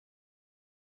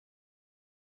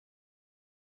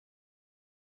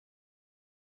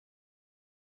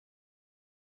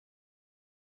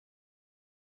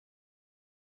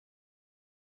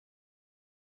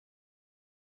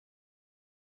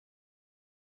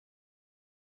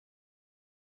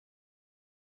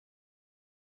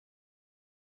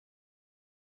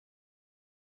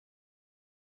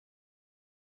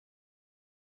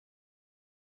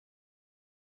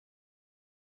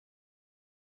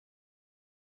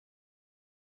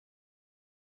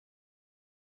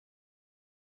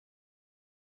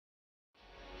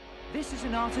This is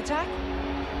an art attack.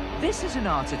 This is an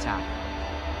art attack.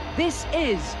 This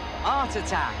is Art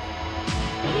Attack.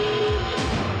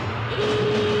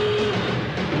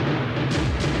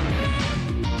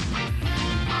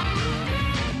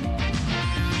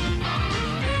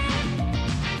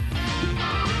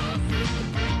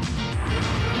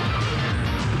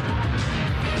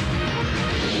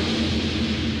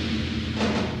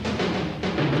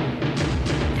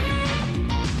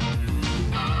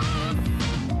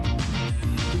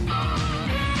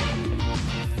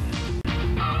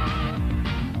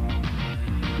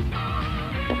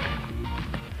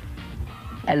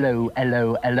 Hello,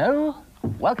 hello, hello.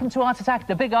 Welcome to Art Attack,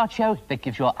 the big art show that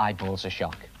gives your eyeballs a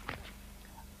shock.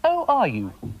 How are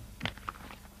you?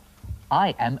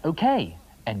 I am okay.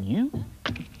 And you?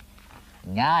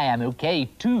 I am okay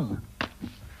too.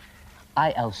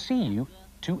 ILCU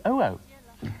 200.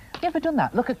 You ever done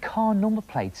that? Look at car number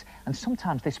plates and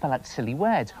sometimes they spell out silly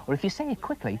words, or if you say it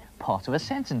quickly, part of a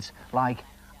sentence, like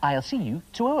ILCU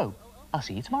 200. I'll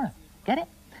see you tomorrow. Get it?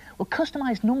 Well,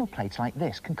 customised number plates like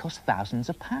this can cost thousands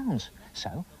of pounds,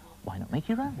 so why not make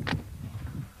your own?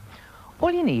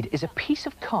 All you need is a piece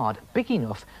of card big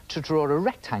enough to draw a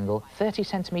rectangle 30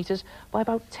 centimetres by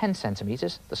about 10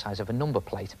 centimetres, the size of a number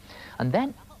plate. And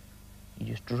then you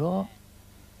just draw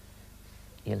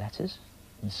your letters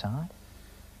inside.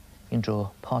 You can draw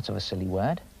part of a silly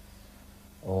word,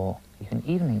 or you can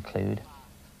even include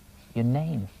your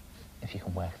name, if you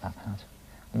can work that out.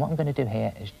 And what I'm going to do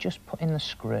here is just put in the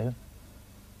screw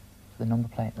for the number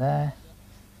plate there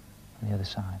on the other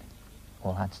side.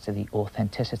 All adds to the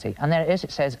authenticity. And there it is.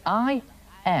 It says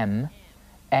I-M-N-E-L.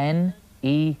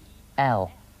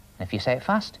 And if you say it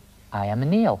fast, I am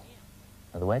Neil.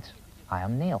 In other words, I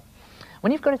am Neil.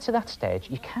 When you've got it to that stage,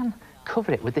 you can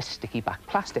cover it with this sticky back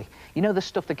plastic. You know the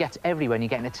stuff that gets everywhere and you're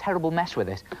getting a terrible mess with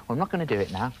it? Well, I'm not going to do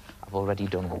it now. I've already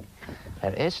done it.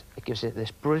 There it is. It gives it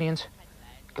this brilliant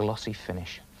glossy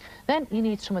finish. Then you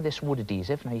need some of this wood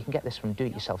adhesive. Now you can get this from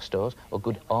do-it-yourself stores or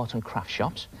good art and craft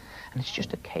shops, and it's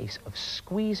just a case of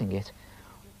squeezing it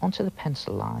onto the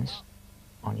pencil lines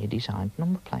on your designed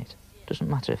number plate. Doesn't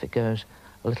matter if it goes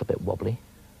a little bit wobbly.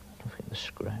 Don't forget the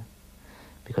screw,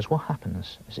 because what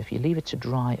happens is if you leave it to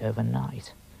dry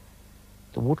overnight,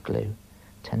 the wood glue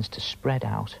tends to spread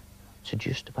out to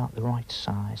just about the right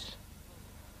size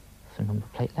for number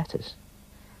plate letters.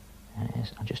 There it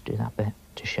is. I'll just do that bit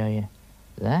to show you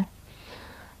there.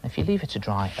 If you leave it to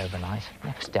dry overnight,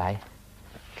 next day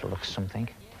it'll look something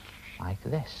like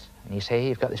this. And you see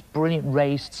you've got this brilliant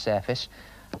raised surface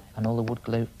and all the wood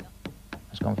glue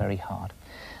has gone very hard.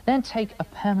 Then take a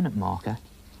permanent marker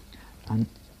and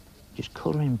just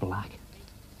colour in black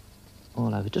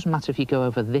all over. It doesn't matter if you go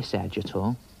over this edge at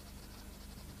all.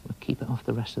 We'll keep it off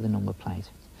the rest of the number plate.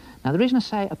 Now the reason I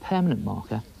say a permanent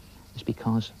marker is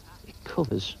because it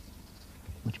covers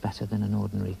much better than an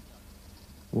ordinary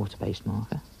water-based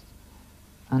marker.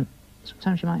 And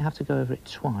sometimes you might have to go over it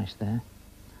twice there.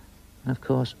 And of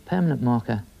course, permanent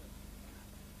marker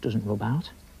doesn't rub out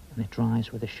and it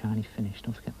dries with a shiny finish.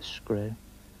 Don't forget the screw.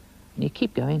 And you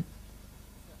keep going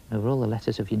over all the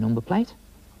letters of your number plate.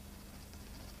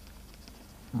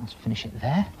 Let's finish it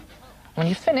there. When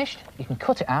you've finished, you can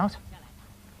cut it out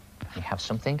and you have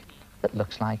something that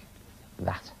looks like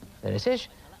that. There it is.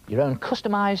 Your own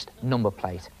customised number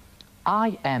plate.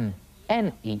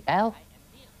 I-M-N-E-L.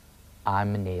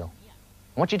 I'm Neil.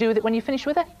 And what do you do with it when you finish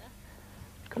with it?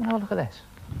 Come and have a look at this.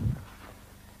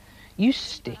 You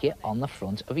stick it on the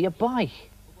front of your bike.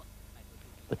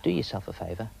 But do yourself a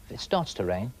favour. If it starts to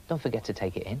rain, don't forget to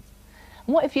take it in.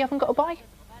 And what if you haven't got a bike?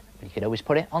 Well, you could always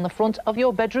put it on the front of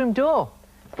your bedroom door.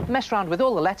 Mess around with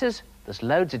all the letters. There's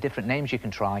loads of different names you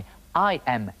can try. I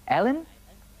am Ellen.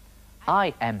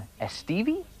 I am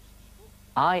Stevie.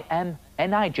 I am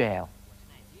Nigel.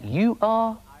 You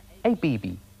are a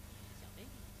BB.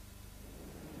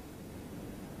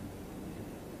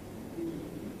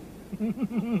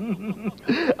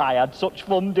 I had such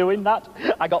fun doing that.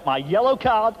 I got my yellow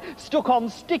card, stuck on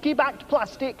sticky-backed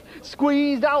plastic,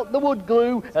 squeezed out the wood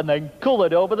glue, and then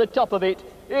coloured over the top of it.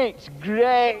 It's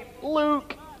great.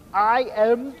 Look, I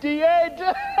am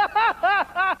dead.